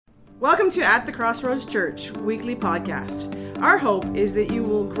Welcome to At the Crossroads Church weekly podcast. Our hope is that you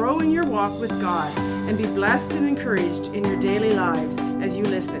will grow in your walk with God and be blessed and encouraged in your daily lives as you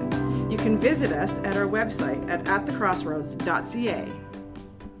listen. You can visit us at our website at atthecrossroads.ca.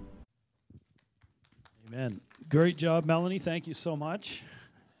 Amen. Great job, Melanie. Thank you so much.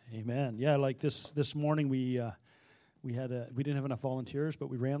 Amen. Yeah, like this morning we didn't have enough volunteers,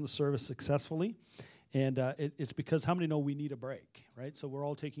 but we ran the service successfully. And it's because how many know we need a break, right? So we're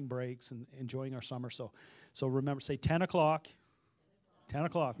all taking breaks and enjoying our summer. So remember, say 10 o'clock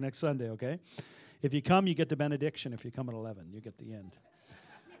next Sunday, okay? If you come, you get the benediction. If you come at 11, you get the end.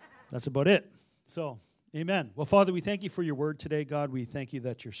 That's about it. So, amen. Well, Father, we thank you for your word today, God. We thank you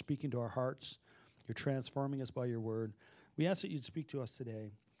that you're speaking to our hearts. You're transforming us by your word. We ask that you'd speak to us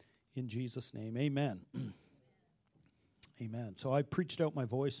today in Jesus' name. Amen. Amen. So I preached out my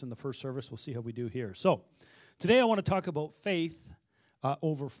voice in the first service. We'll see how we do here. So today I want to talk about faith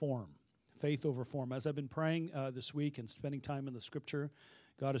over form. Faith over form. As I've been praying this week and spending time in the Scripture,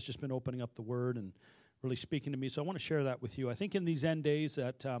 God has just been opening up the Word and really speaking to me. So I want to share that with you. I think in these end days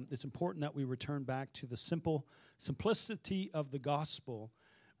that it's important that we return back to the simplicity of the gospel,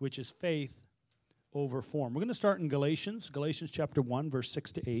 which is faith over form. We're going to start in Galatians chapter 1, verse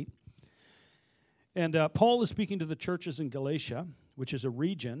 6 to 8. And Paul is speaking to the churches in Galatia, which is a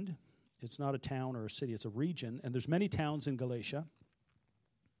region. It's not a town or a city, it's a region. And there's many towns in Galatia.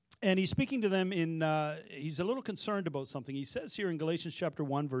 And he's speaking to them he's a little concerned about something. He says here in Galatians chapter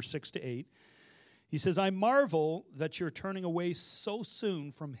 1, verse 6 to 8, he says, I marvel that you're turning away so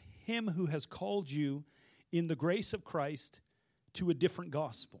soon from him who has called you in the grace of Christ to a different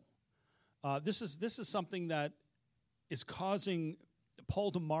gospel. This is something that is causing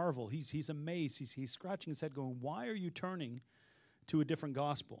Paul to marvel. He's amazed. He's scratching his head going, why are you turning to a different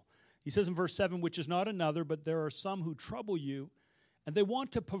gospel? He says in verse 7, which is not another, but there are some who trouble you, and they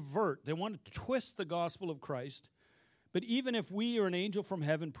want to pervert, they want to twist the gospel of Christ. But even if we or an angel from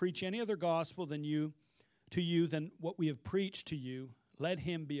heaven preach any other gospel than what we have preached to you, let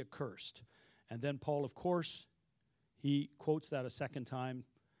him be accursed. And then Paul, of course, he quotes that a second time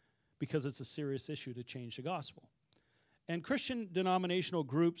because it's a serious issue to change the gospel. And Christian denominational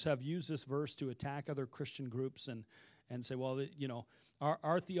groups have used this verse to attack other Christian groups and say, well,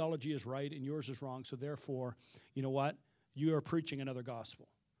 our theology is right and yours is wrong, so therefore, you know what? You are preaching another gospel.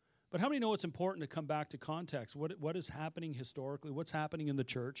 But how many know it's important to come back to context? What is happening historically? What's happening in the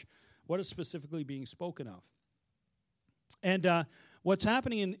church? What is specifically being spoken of? And what's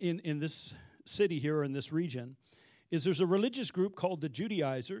happening in this city here, or in this region, is there's a religious group called the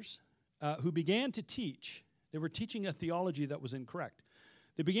Judaizers who began to teach. They were teaching a theology that was incorrect.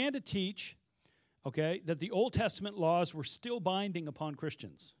 They began to teach, that the Old Testament laws were still binding upon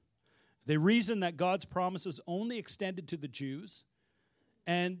Christians. They reasoned that God's promises only extended to the Jews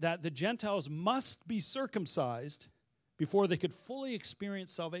and that the Gentiles must be circumcised before they could fully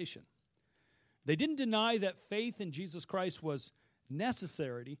experience salvation. They didn't deny that faith in Jesus Christ was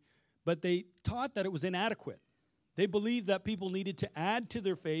necessary, but they taught that it was inadequate. They believed that people needed to add to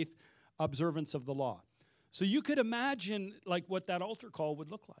their faith observance of the law. So you could imagine like what that altar call would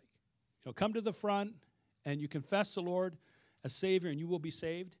look like. Come to the front and you confess the Lord as Savior and you will be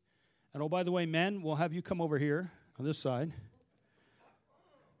saved. And oh, by the way, men, we'll have you come over here on this side.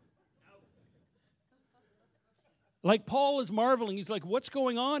 Like Paul is marveling. He's like, what's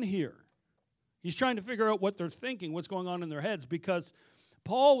going on here? He's trying to figure out what they're thinking, what's going on in their heads, because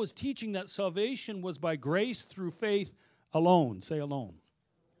Paul was teaching that salvation was by grace through faith alone. Say alone.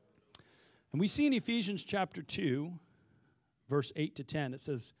 And we see in Ephesians chapter 2, verse 8 to 10, it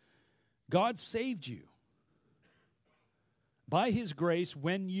says, God saved you by his grace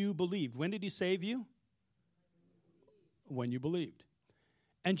when you believed. When did he save you? When you believed.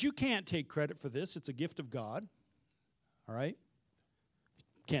 And you can't take credit for this. It's a gift of God. All right?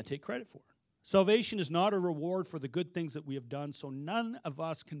 Can't take credit for it. Salvation is not a reward for the good things that we have done, so none of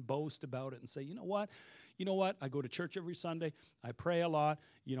us can boast about it and say, you know what, I go to church every Sunday, I pray a lot,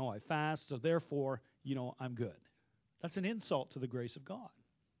 I fast, so therefore, I'm good. That's an insult to the grace of God.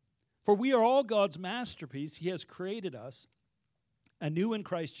 For we are all God's masterpiece. He has created us anew in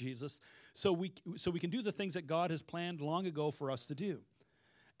Christ Jesus, so we can do the things that God has planned long ago for us to do.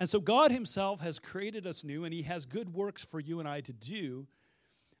 And so God himself has created us new, and he has good works for you and I to do.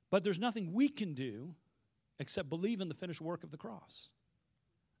 But there's nothing we can do except believe in the finished work of the cross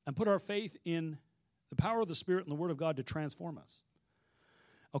and put our faith in the power of the Spirit and the Word of God to transform us.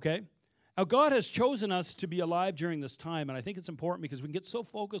 Okay? Now, God has chosen us to be alive during this time, and I think it's important because we can get so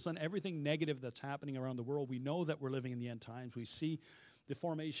focused on everything negative that's happening around the world. We know that we're living in the end times. We see the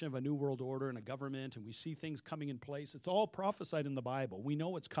formation of a new world order and a government, and we see things coming in place. It's all prophesied in the Bible. We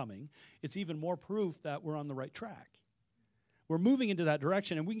know it's coming. It's even more proof that we're on the right track. We're moving into that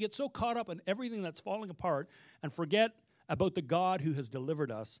direction, and we can get so caught up in everything that's falling apart and forget about the God who has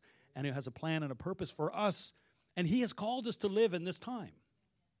delivered us and who has a plan and a purpose for us, and he has called us to live in this time.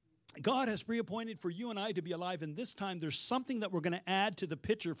 God has pre-appointed for you and I to be alive in this time. There's something that we're going to add to the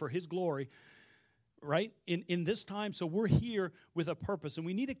picture for his glory, right, in this time. So we're here with a purpose, and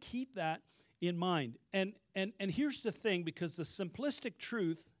we need to keep that in mind. And here's the thing, because the simplistic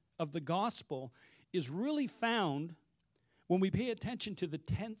truth of the gospel is really found when we pay attention to the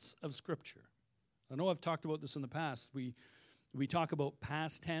tense of Scripture. I know I've talked about this in the past. We talk about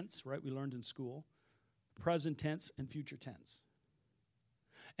past tense, right? We learned in school, present tense, and future tense.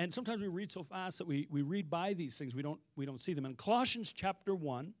 And sometimes we read so fast that we read by these things. We don't see them. In Colossians chapter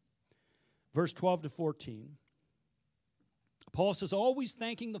 1, verse 12 to 14, Paul says, always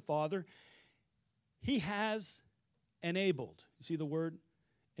thanking the Father, he has enabled. You see the word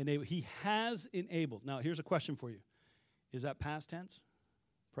enable? He has enabled. Now, here's a question for you. Is that past tense,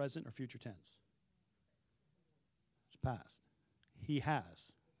 present, or future tense? It's past. He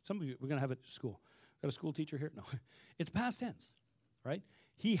has. Some of you, we're going to have it at school. Got a school teacher here? No. It's past tense, right?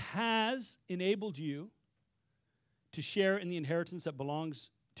 He has enabled you to share in the inheritance that belongs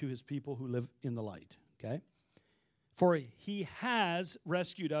to his people who live in the light, okay? For he has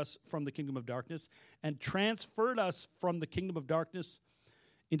rescued us from the kingdom of darkness and transferred us from the kingdom of darkness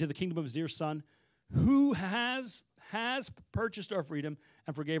into the kingdom of his dear Son, who has purchased our freedom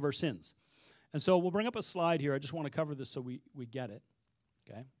and forgave our sins. And so we'll bring up a slide here. I just want to cover this so we get it,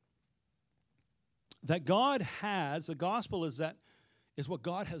 okay? That God has, the gospel is what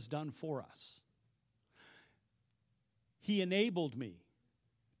God has done for us. He enabled me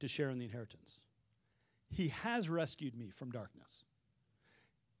to share in the inheritance. He has rescued me from darkness.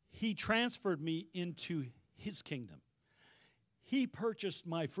 He transferred me into his kingdom. He purchased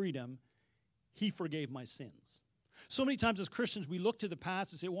my freedom. He forgave my sins. So many times as Christians, we look to the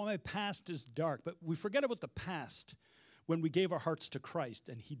past and say, well, my past is dark. But we forget about the past when we gave our hearts to Christ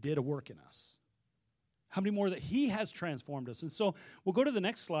and he did a work in us. How many more that he has transformed us. And so we'll go to the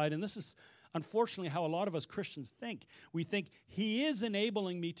next slide, and this is unfortunately how a lot of us Christians think. We think he is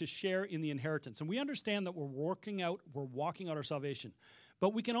enabling me to share in the inheritance. And we understand that we're walking out our salvation.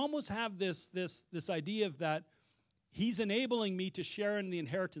 But we can almost have this idea of that he's enabling me to share in the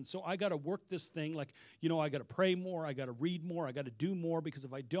inheritance. So I got to work this thing like, I got to pray more, I got to read more, I got to do more, because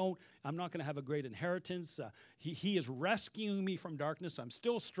if I don't, I'm not going to have a great inheritance. He is rescuing me from darkness. I'm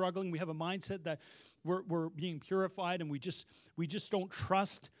still struggling. We have a mindset that we're being purified, and we just don't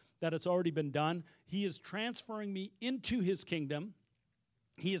trust that it's already been done. He is transferring me into his kingdom.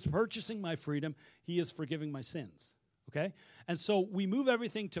 He is purchasing my freedom. He is forgiving my sins. Okay? And so we move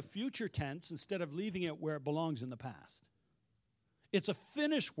everything to future tense instead of leaving it where it belongs in the past. It's a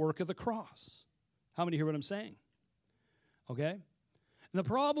finished work of the cross. How many hear what I'm saying? Okay? And the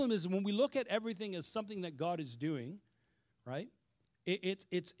problem is when we look at everything as something that God is doing, right?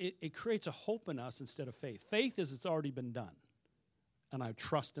 It creates a hope in us instead of faith. Faith is it's already been done. And I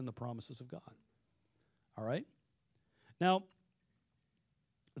trust in the promises of God. All right? Now,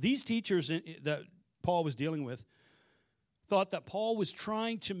 these teachers that Paul was dealing with thought that Paul was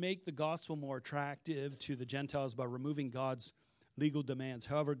trying to make the gospel more attractive to the Gentiles by removing God's legal demands.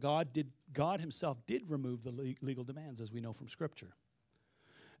 However, God himself did remove the legal demands, as we know from Scripture.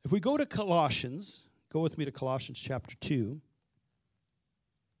 If we go to Colossians, go with me to Colossians chapter 2.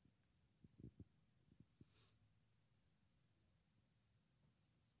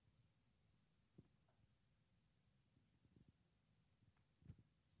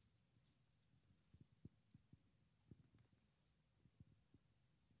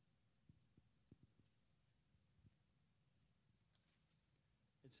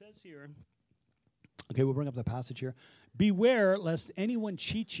 It says here, okay, we'll bring up the passage here. Beware lest anyone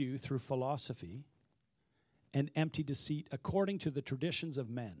cheat you through philosophy and empty deceit according to the traditions of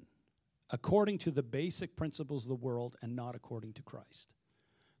men, according to the basic principles of the world, and not according to Christ.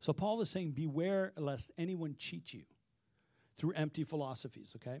 So Paul is saying, beware lest anyone cheat you through empty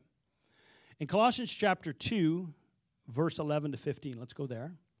philosophies, okay? In Colossians chapter 2, verse 11 to 15, let's go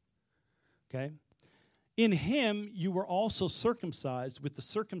there, okay? In him you were also circumcised with the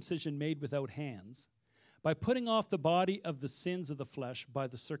circumcision made without hands, by putting off the body of the sins of the flesh by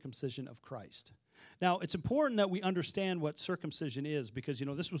the circumcision of Christ. Now, it's important that we understand what circumcision is, because,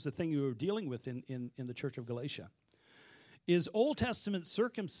 this was the thing we were dealing with in the church of Galatia. Is Old Testament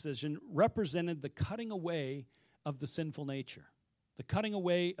circumcision represented the cutting away of the sinful nature, the cutting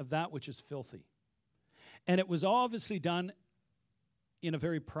away of that which is filthy. And it was obviously done in a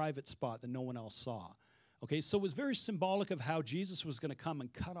very private spot that no one else saw. Okay, so it was very symbolic of how Jesus was going to come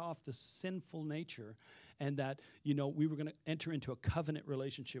and cut off the sinful nature, and that, we were going to enter into a covenant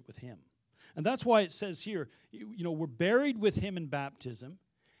relationship with him. And that's why it says here, we're buried with him in baptism,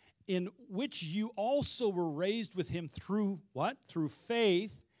 in which you also were raised with him through what? Through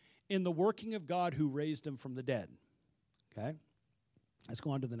faith in the working of God who raised him from the dead. Okay? Let's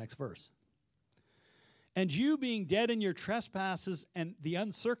go on to the next verse. And you being dead in your trespasses and the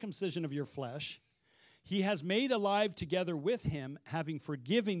uncircumcision of your flesh, he has made alive together with him, having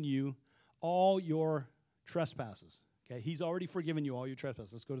forgiven you all your trespasses. Okay, he's already forgiven you all your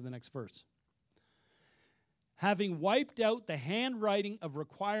trespasses. Let's go to the next verse. Having wiped out the handwriting of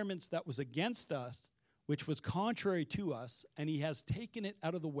requirements that was against us, which was contrary to us, and he has taken it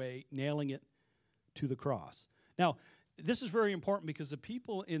out of the way, nailing it to the cross. Now, this is very important because the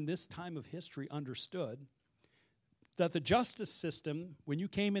people in this time of history understood that the justice system, when you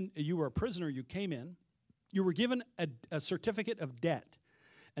came in, you were a prisoner, you came in, you were given a certificate of debt.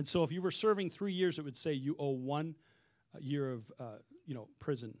 And so if you were serving 3 years, it would say you owe 1 year of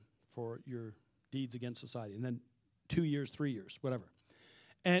prison for your deeds against society, and then 2 years, 3 years, whatever.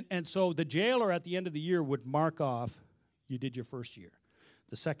 And so the jailer at the end of the year would mark off, you did your first year.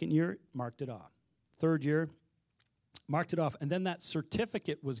 The second year, marked it off. Third year, marked it off. And then that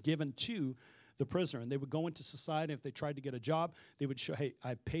certificate was given to the prisoner. And they would go into society. If they tried to get a job, they would show, hey,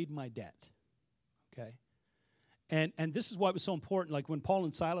 I paid my debt. Okay? And this is why it was so important. Like when Paul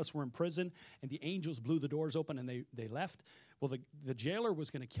and Silas were in prison and the angels blew the doors open and they left, well, the jailer was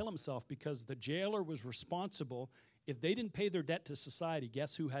going to kill himself because the jailer was responsible. If they didn't pay their debt to society,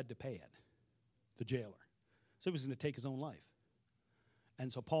 guess who had to pay it? The jailer. So he was going to take his own life.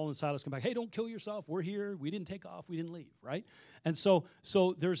 And so Paul and Silas come back, hey, don't kill yourself. We're here. We didn't take off. We didn't leave, right? And so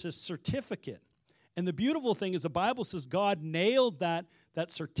there's this certificate. And the beautiful thing is the Bible says God nailed that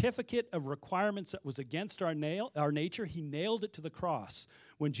certificate of requirements that was against our nature. He nailed it to the cross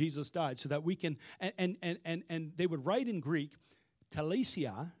when Jesus died so that we can, and they would write in Greek,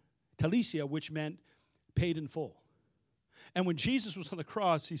 telesia, which meant paid in full. And when Jesus was on the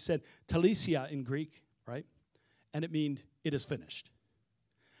cross, he said telesia in Greek, right? And it means it is finished.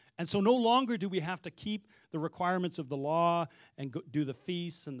 And so no longer do we have to keep the requirements of the law and do the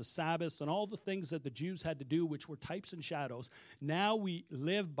feasts and the Sabbaths and all the things that the Jews had to do, which were types and shadows. Now we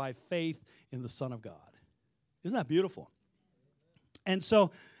live by faith in the Son of God. Isn't that beautiful? And so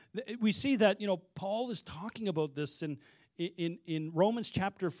we see that, Paul is talking about this in Romans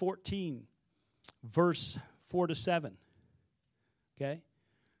chapter 14, verse 4-7. Okay?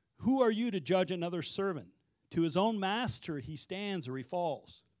 Who are you to judge another servant? To his own master he stands or he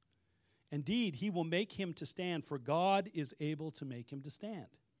falls. Indeed, he will make him to stand, for God is able to make him to stand.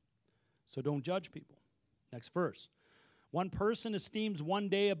 So don't judge people. Next verse. One person esteems one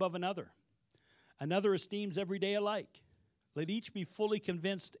day above another. Another esteems every day alike. Let each be fully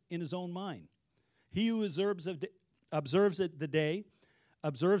convinced in his own mind. He who observes it the day,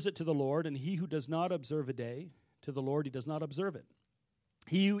 observes it to the Lord, and he who does not observe a day to the Lord, he does not observe it.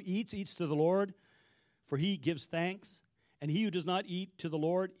 He who eats to the Lord, for he gives thanks. And he who does not eat to the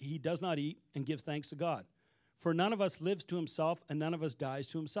Lord, he does not eat and gives thanks to God. For none of us lives to himself, and none of us dies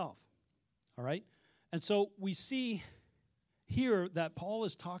to himself. All right? And so we see here that Paul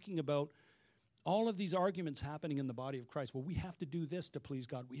is talking about all of these arguments happening in the body of Christ. Well, we have to do this to please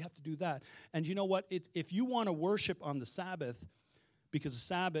God. We have to do that. And you know what? If you want to worship on the Sabbath, because the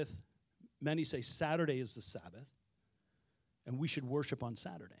Sabbath, many say Saturday is the Sabbath, and we should worship on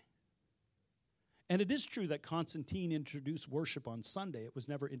Saturday. And it is true that Constantine introduced worship on Sunday. It was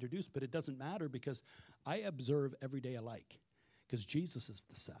never introduced, but it doesn't matter because I observe every day alike because Jesus is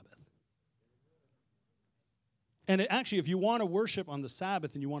the Sabbath. And actually, if you want to worship on the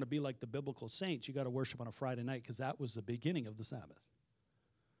Sabbath and you want to be like the biblical saints, you got to worship on a Friday night because that was the beginning of the Sabbath.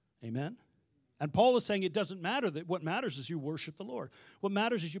 Amen? And Paul is saying it doesn't matter. That what matters is you worship the Lord. What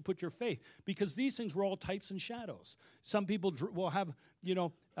matters is you put your faith. Because these things were all types and shadows. Some people will have,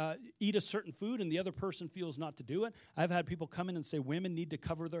 eat a certain food and the other person feels not to do it. I've had people come in and say women need to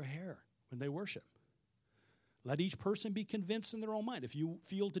cover their hair when they worship. Let each person be convinced in their own mind. If you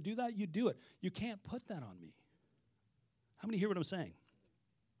feel to do that, you do it. You can't put that on me. How many hear what I'm saying?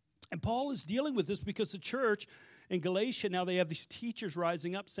 And Paul is dealing with this because the church in Galatia, now they have these teachers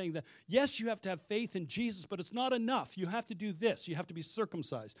rising up saying that, yes, you have to have faith in Jesus, but it's not enough. You have to do this. You have to be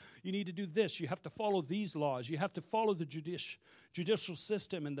circumcised. You need to do this. You have to follow these laws. You have to follow the judicial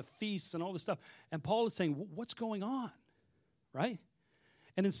system and the feasts and all this stuff. And Paul is saying, what's going on? Right?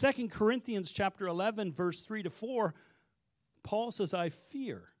 And in 2 Corinthians chapter 11, verse 3-4, Paul says, I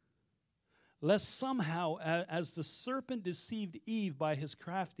fear, lest somehow, as the serpent deceived Eve by his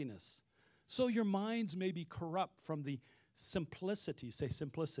craftiness, so your minds may be corrupt from the simplicity, say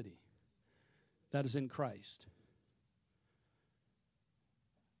simplicity, that is in Christ.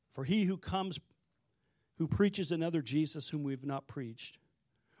 For he who comes, who preaches another Jesus whom we have not preached,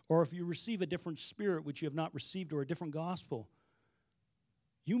 or if you receive a different spirit which you have not received, or a different gospel,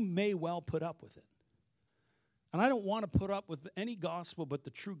 you may well put up with it. And I don't want to put up with any gospel but the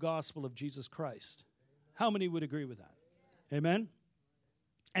true gospel of Jesus Christ. How many would agree with that? Amen?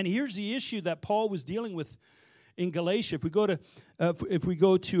 And here's the issue that Paul was dealing with in Galatia. If we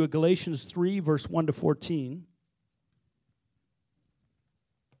go to Galatians 3, verse 1 to 14.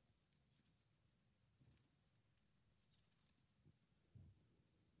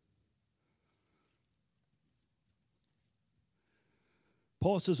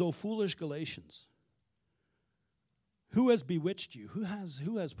 Paul says, "O foolish Galatians, who has bewitched you? Who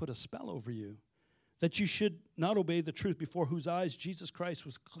has put a spell over you, that you should not obey the truth, before whose eyes Jesus Christ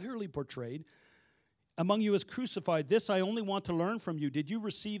was clearly portrayed among you as crucified? This I only want to learn from you. Did you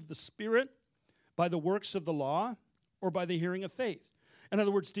receive the Spirit by the works of the law, or by the hearing of faith?" In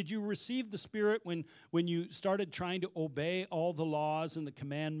other words, did you receive the Spirit when you started trying to obey all the laws and the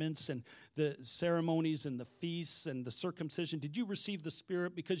commandments and the ceremonies and the feasts and the circumcision? Did you receive the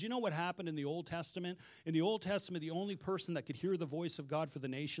Spirit? Because you know what happened in the Old Testament? In the Old Testament, the only person that could hear the voice of God for the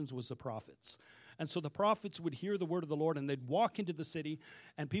nations was the prophets. And so the prophets would hear the word of the Lord, and they'd walk into the city,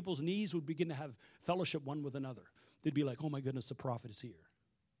 and people's knees would begin to have fellowship one with another. They'd be like, "Oh my goodness, the prophet is here."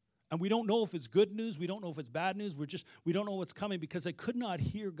 And we don't know if it's good news. We don't know if it's bad news. We don't know what's coming, because they could not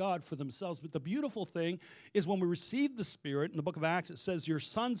hear God for themselves. But the beautiful thing is, when we receive the Spirit, in the book of Acts, it says, "Your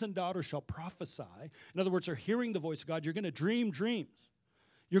sons and daughters shall prophesy." In other words, they're hearing the voice of God. You're going to dream dreams.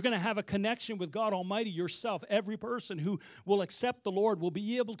 You're going to have a connection with God Almighty yourself. Every person who will accept the Lord will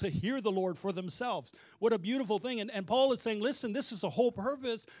be able to hear the Lord for themselves. What a beautiful thing. And Paul is saying, listen, this is the whole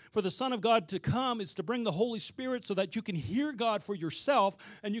purpose for the Son of God to come, is to bring the Holy Spirit so that you can hear God for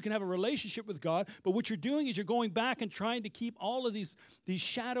yourself and you can have a relationship with God. But what you're doing is you're going back and trying to keep all of these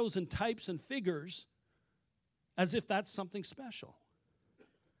shadows and types and figures as if that's something special.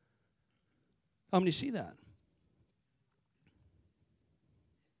 How many see that?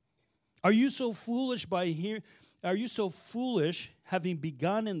 Are you so foolish having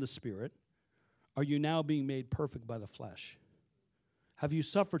begun in the Spirit? Are you now being made perfect by the flesh? Have you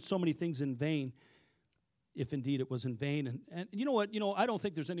suffered so many things in vain, if indeed it was in vain? And you know what? I don't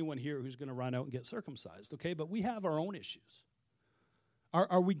think there's anyone here who's going to run out and get circumcised, okay? But we have our own issues.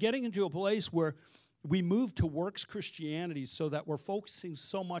 Are we getting into a place where we move to works Christianity so that we're focusing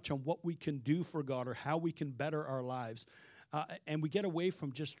so much on what we can do for God or how we can better our lives, and we get away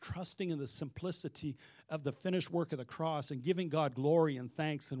from just trusting in the simplicity of the finished work of the cross and giving God glory and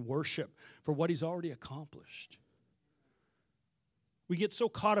thanks and worship for what He's already accomplished? We get so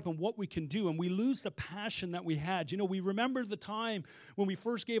caught up in what we can do, and we lose the passion that we had. We remember the time when we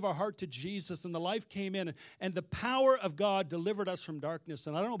first gave our heart to Jesus and the life came in, and the power of God delivered us from darkness.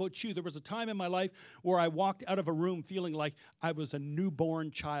 And I don't know about you, there was a time in my life where I walked out of a room feeling like I was a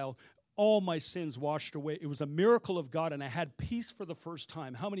newborn child. All my sins washed away. It was a miracle of God, and I had peace for the first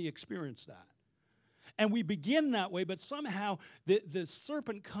time. How many experienced that? And we begin that way, but somehow the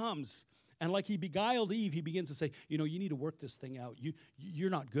serpent comes, and like he beguiled Eve, he begins to say, you need to work this thing out. You're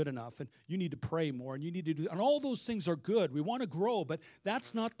not good enough, and you need to pray more, and you need to do, and all those things are good. We want to grow, but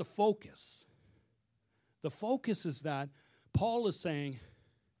that's not the focus. The focus is that Paul is saying,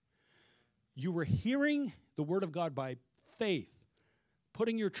 you were hearing the word of God by faith,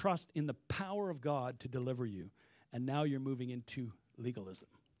 putting your trust in the power of God to deliver you, and now you're moving into legalism.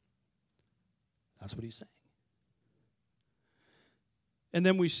 That's what he's saying. And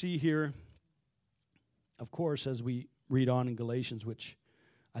then we see here, of course, as we read on in Galatians, which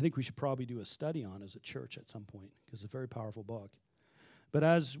I think we should probably do a study on as a church at some point, because it's a very powerful book. But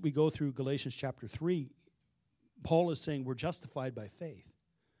as we go through Galatians chapter 3, Paul is saying we're justified by faith,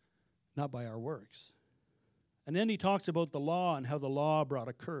 not by our works. And then he talks about the law and how the law brought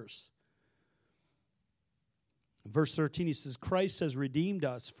a curse. In verse 13, he says, Christ has redeemed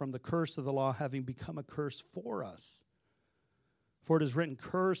us from the curse of the law, having become a curse for us. For it is written,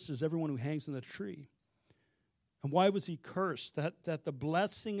 cursed is everyone who hangs on the tree. And why was he cursed? That the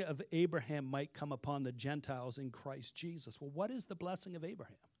blessing of Abraham might come upon the Gentiles in Christ Jesus. Well, what is the blessing of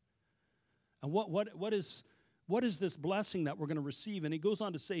Abraham? And what is this blessing that we're going to receive? And he goes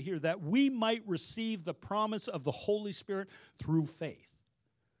on to say here that we might receive the promise of the Holy Spirit through faith.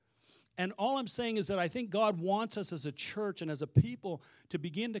 And all I'm saying is that I think God wants us as a church and as a people to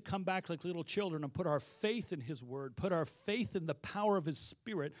begin to come back like little children and put our faith in His Word, put our faith in the power of His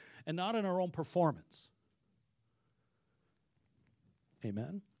Spirit, and not in our own performance.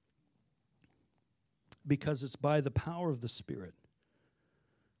 Amen? Because it's by the power of the Spirit.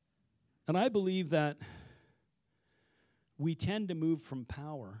 And I believe that we tend to move from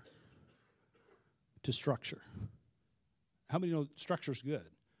power to structure. How many know structure is good?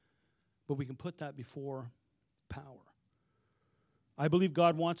 But we can put that before power. I believe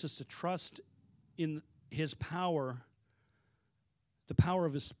God wants us to trust in His power, the power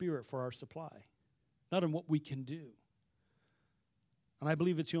of His Spirit for our supply, not in what we can do. And I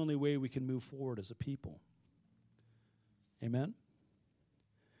believe it's the only way we can move forward as a people. Amen?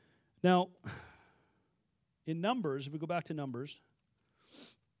 Now, in Numbers, if we go back to Numbers,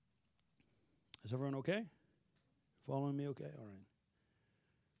 is everyone okay? Following me okay? All right.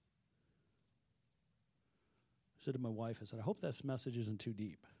 I said to my wife, I said, I hope this message isn't too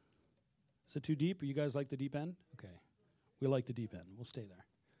deep. Is it too deep? You guys like the deep end? Okay. We like the deep end. We'll stay there.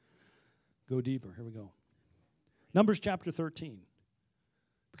 Go deeper. Here we go. Numbers chapter 13.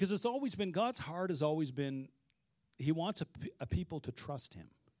 Because it's always been, God's heart has always been, He wants a people to trust Him.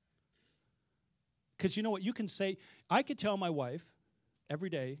 Because you know what? You can say, I could tell my wife every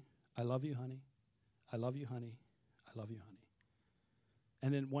day, I love you, honey. I love you, honey. I love you, honey.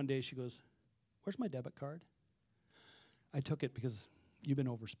 And then one day she goes, where's my debit card? I took it because you've been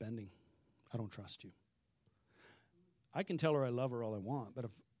overspending. I don't trust you. I can tell her I love her all I want, but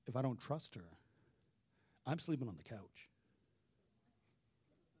if I don't trust her, I'm sleeping on the couch.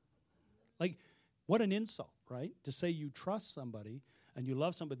 Like, what an insult, right? To say you trust somebody and you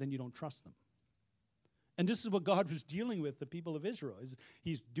love somebody, then you don't trust them. And this is what God was dealing with the people of Israel.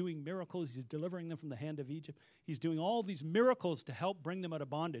 He's doing miracles. He's delivering them from the hand of Egypt. He's doing all these miracles to help bring them out of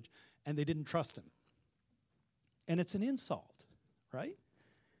bondage, and they didn't trust Him. And it's an insult, right?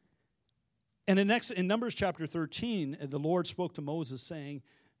 And in Numbers chapter 13, the Lord spoke to Moses saying,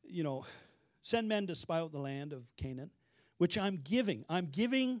 send men to spy out the land of Canaan, which I'm giving. I'm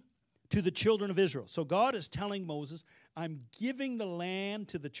giving to the children of Israel. So God is telling Moses, I'm giving the land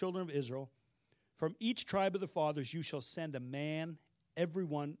to the children of Israel. From each tribe of the fathers you shall send a man, every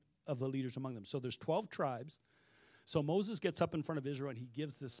one of the leaders among them. So there's 12 tribes. So Moses gets up in front of Israel and he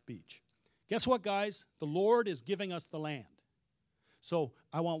gives this speech. Guess what, guys? The Lord is giving us the land. So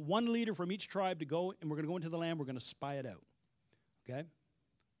I want one leader from each tribe to go, and we're going to go into the land. We're going to spy it out. Okay?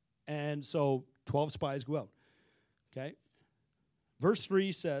 And so 12 spies go out. Okay? Verse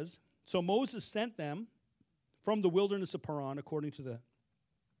 3 says, so Moses sent them from the wilderness of Paran according to the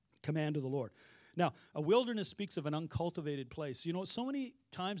command of the Lord. Now, a wilderness speaks of an uncultivated place. So many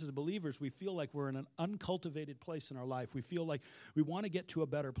times as believers, we feel like we're in an uncultivated place in our life. We feel like we want to get to a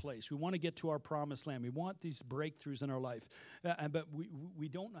better place. We want to get to our promised land. We want these breakthroughs in our life. But we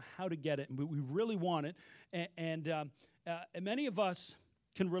don't know how to get it, and we really want it. And many of us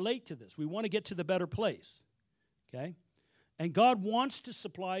can relate to this. We want to get to the better place, okay? And God wants to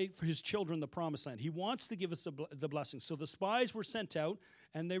supply for His children the promised land. He wants to give us the blessing. So the spies were sent out,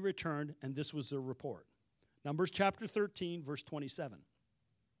 and they returned, and this was their report. Numbers chapter 13, verse 27.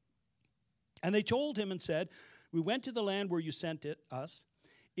 And they told him and said, we went to the land where you sent us.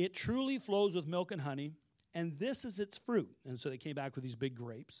 It truly flows with milk and honey, and this is its fruit. And so they came back with these big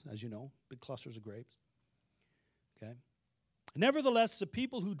grapes, as you know, big clusters of grapes. Okay. Nevertheless, the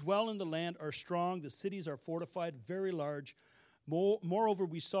people who dwell in the land are strong. The cities are fortified, very large. Moreover,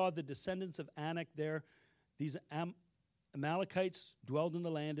 we saw the descendants of Anak there. These Amalekites dwelled in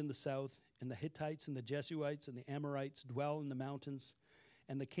the land in the south, and the Hittites and the Jesuites and the Amorites dwell in the mountains,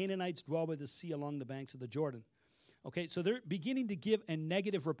 and the Canaanites dwell by the sea along the banks of the Jordan. Okay, so they're beginning to give a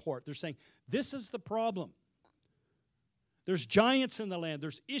negative report. They're saying, this is the problem. There's giants in the land.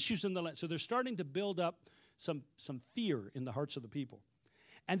 There's issues in the land. So they're starting to build up some fear in the hearts of the people.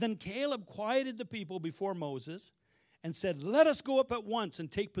 And then Caleb quieted the people before Moses and said, let us go up at once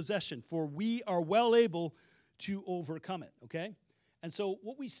and take possession, for we are well able to overcome it, okay? And so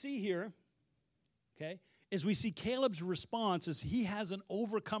what we see here, okay, is we see Caleb's response is he has an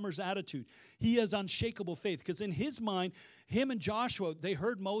overcomer's attitude. He has unshakable faith, because in his mind, him and Joshua, they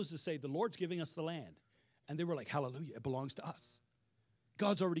heard Moses say, the Lord's giving us the land. And they were like, hallelujah, it belongs to us.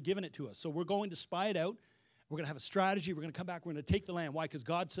 God's already given it to us. So we're going to spy it out. We're going to have a strategy. We're going to come back. We're going to take the land. Why? Because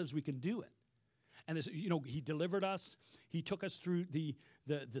God says we can do it. And this, He delivered us. He took us through the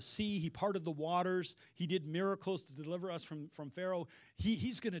sea. He parted the waters. He did miracles to deliver us from Pharaoh.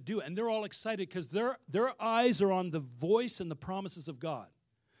 He's going to do it. And they're all excited because their eyes are on the voice and the promises of God.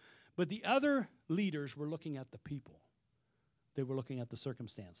 But the other leaders were looking at the people. They were looking at the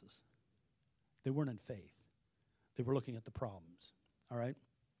circumstances. They weren't in faith. They were looking at the problems, all right?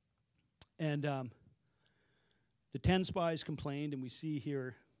 And the 10 spies complained, and we see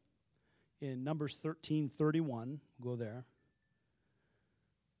here in Numbers 13:31, go there.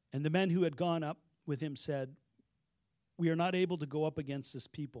 And the men who had gone up with him said, "We are not able to go up against this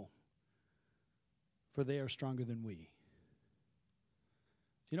people, for they are stronger than we."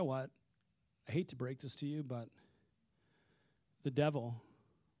 You know what? I hate to break this to you, but the devil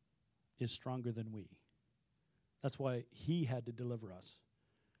is stronger than we. That's why he had to deliver us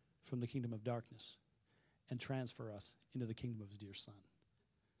from the kingdom of darkness and transfer us into the kingdom of his dear Son.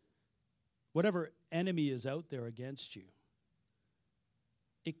 Whatever enemy is out there against you,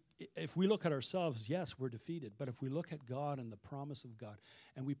 if we look at ourselves, yes, we're defeated. But if we look at God and the promise of God,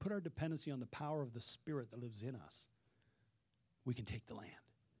 and we put our dependency on the power of the Spirit that lives in us, we can take the land.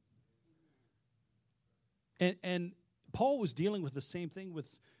 And Paul was dealing with the same thing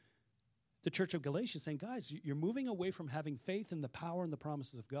with the church of Galatia, saying, guys, you're moving away from having faith in the power and the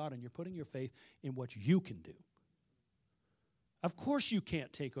promises of God, and you're putting your faith in what you can do. Of course you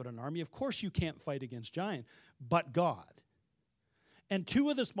can't take out an army. Of course you can't fight against giant, but God. And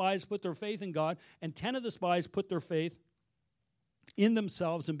 2 of the spies put their faith in God, and 10 of the spies put their faith in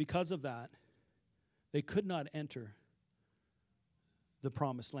themselves, and because of that, they could not enter the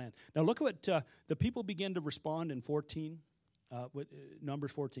promised land. Now look at what the people began to respond in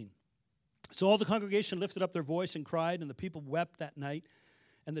Numbers 14. So all the congregation lifted up their voice and cried, and the people wept that night.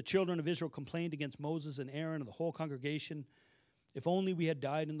 And the children of Israel complained against Moses and Aaron and the whole congregation. If only we had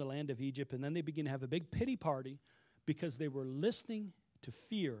died in the land of Egypt. And then they began to have a big pity party because they were listening to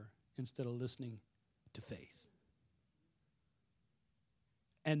fear instead of listening to faith.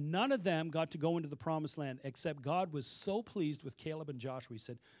 And none of them got to go into the promised land, except God was so pleased with Caleb and Joshua. He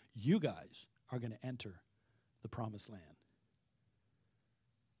said, you guys are going to enter the promised land.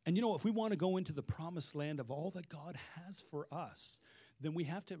 And you know, if we want to go into the promised land of all that God has for us, then we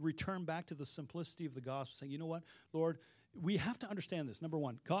have to return back to the simplicity of the gospel, saying, you know what, Lord, we have to understand this. Number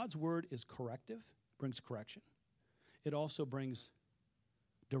one, God's word is corrective, brings correction. It also brings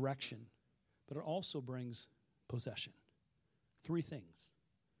direction, but it also brings possession. 3 things.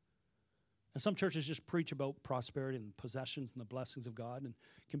 And some churches just preach about prosperity and possessions and the blessings of God, and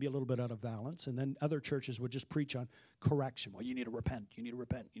can be a little bit out of balance. And then other churches would just preach on correction. Well, you need to repent, you need to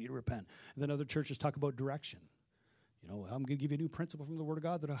repent, you need to repent. And then other churches talk about direction. You know, I'm going to give you a new principle from the Word of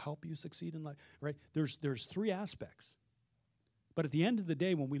God that will help you succeed in life. Right? There's 3 aspects. But at the end of the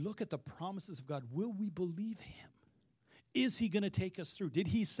day, when we look at the promises of God, will we believe Him? Is He going to take us through? Did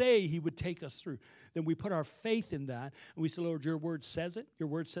He say He would take us through? Then we put our faith in that, and we say, Lord, your word says it. Your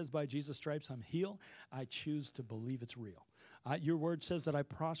word says by Jesus' stripes I'm healed. I choose to believe it's real. Your word says that I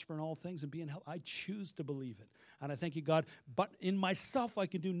prosper in all things and be in health. I choose to believe it. And I thank you, God. But in myself I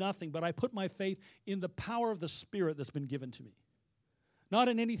can do nothing, but I put my faith in the power of the Spirit that's been given to me. Not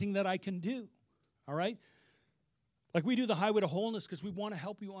in anything that I can do. All right? Like we do the highway to wholeness because we want to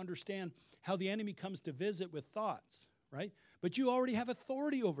help you understand how the enemy comes to visit with thoughts. Right? But you already have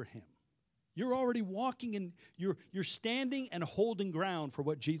authority over him. You're already walking and you're standing and holding ground for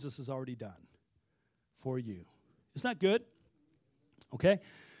what Jesus has already done for you. Isn't that good? Okay?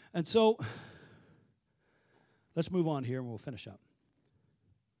 And so let's move on here and we'll finish up.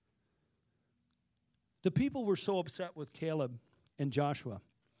 The people were so upset with Caleb and Joshua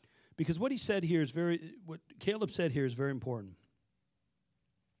because what Caleb said here is very important.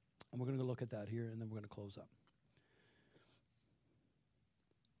 And we're going to look at that here and then we're going to close up.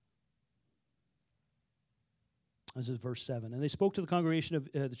 This is verse 7. And they spoke to the congregation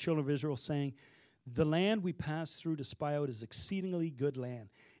of the children of Israel, saying, the land we passed through to spy out is exceedingly good land.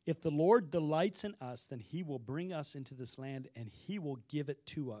 If the Lord delights in us, then He will bring us into this land, and He will give it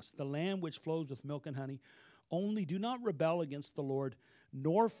to us, the land which flows with milk and honey. Only do not rebel against the Lord,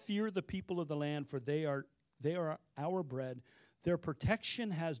 nor fear the people of the land, for they are our bread. Their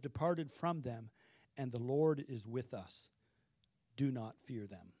protection has departed from them, and the Lord is with us. Do not fear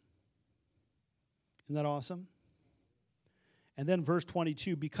them. Isn't that awesome? And then verse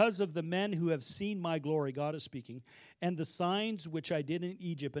 22, because of the men who have seen my glory, God is speaking, and the signs which I did in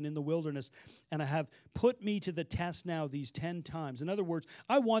Egypt and in the wilderness, and I have put me to the test now these 10 times. In other words,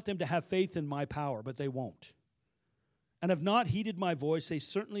 I want them to have faith in my power, but they won't. And have not heeded my voice, they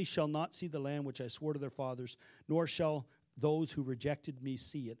certainly shall not see the land which I swore to their fathers, nor shall those who rejected me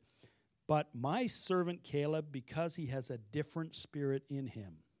see it. But my servant Caleb, because he has a different spirit in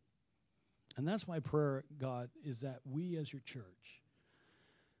him. And that's my prayer, God, is that we as your church,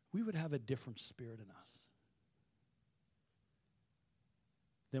 we would have a different spirit in us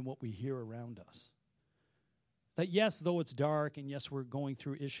than what we hear around us. That yes, though it's dark, and yes, we're going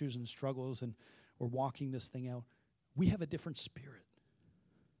through issues and struggles, and we're walking this thing out, we have a different spirit.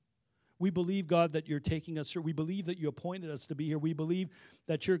 We believe, God, that you're taking us through. We believe that you appointed us to be here. We believe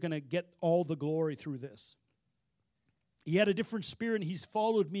that you're going to get all the glory through this. He had a different spirit, and he's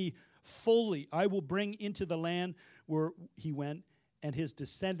followed me fully. I will bring into the land where he went, and his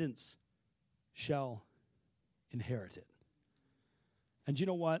descendants shall inherit it. And you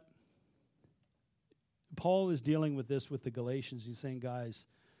know what? Paul is dealing with this with the Galatians. He's saying, guys,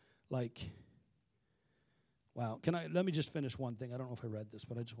 wow. Let me just finish one thing. I don't know if I read this,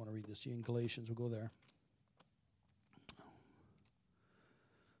 but I just want to read this to you in Galatians. We'll go there.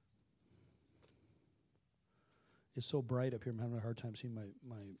 It's so bright up here. I'm having a hard time seeing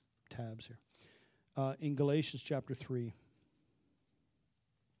my tabs here. In Galatians chapter 3.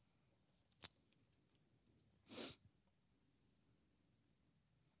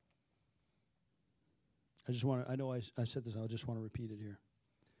 I know I said this, I just want to repeat it here.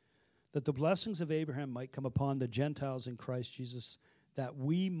 That the blessings of Abraham might come upon the Gentiles in Christ Jesus, that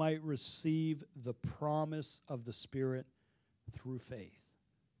we might receive the promise of the Spirit through faith.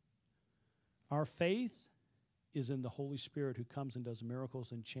 Our faith is in the Holy Spirit who comes and does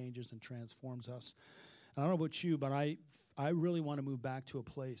miracles and changes and transforms us. And I don't know about you, but I really want to move back to a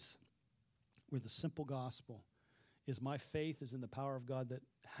place where the simple gospel is my faith is in the power of God that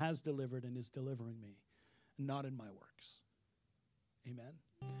has delivered and is delivering me, not in my works. Amen?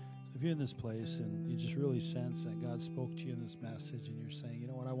 So if you're in this place and you just really sense that God spoke to you in this message and you're saying, you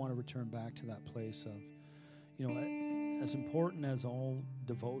know what, I want to return back to that place of, you know, as important as all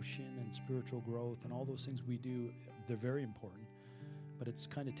devotion and spiritual growth and all those things we do, they're very important, but it's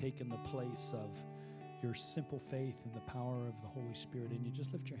kind of taken the place of your simple faith and the power of the Holy Spirit. And you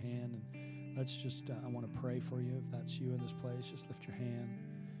just lift your hand and let's just, I want to pray for you. If that's you in this place, just lift your hand.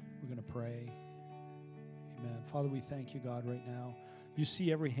 We're going to pray. Amen. Father, we thank you, God, right now. You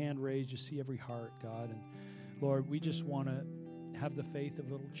see every hand raised. You see every heart, God. And Lord, we just want to have the faith of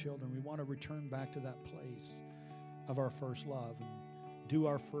little children. We want to return back to that place of our first love and do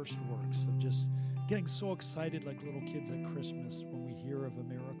our first works of just getting so excited like little kids at Christmas when we hear of a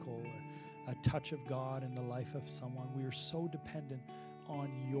miracle or a touch of God in the life of someone. We are so dependent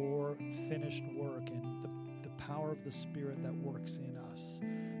on your finished work and the power of the Spirit that works in us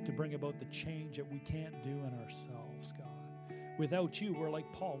to bring about the change that we can't do in ourselves, God. Without you, we're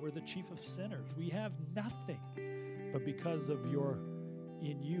like Paul. We're the chief of sinners. We have nothing. But because of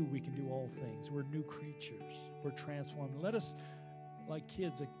in you, we can do all things. We're new creatures. We're transformed. Let us, like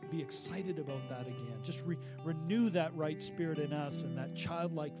kids, be excited about that again. Just renew that right spirit in us and that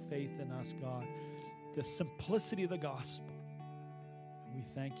childlike faith in us, God. The simplicity of the gospel. And we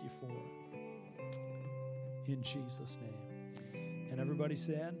thank you for it. In Jesus' name. And everybody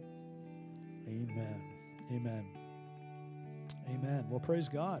said, amen. Amen. Amen. Well, praise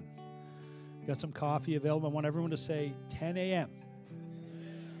God. Got some coffee available. I want everyone to say 10 a.m.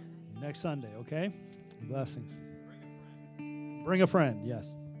 next Sunday, okay? Blessings. Bring a friend,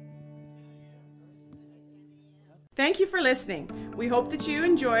 yes. Thank you for listening. We hope that you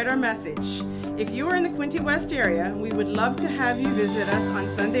enjoyed our message. If you are in the Quinte West area, we would love to have you visit us on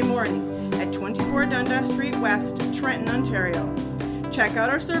Sunday morning at 24 Dundas Street West, Trenton, Ontario. Check out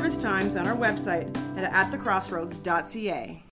our service times on our website at atthecrossroads.ca.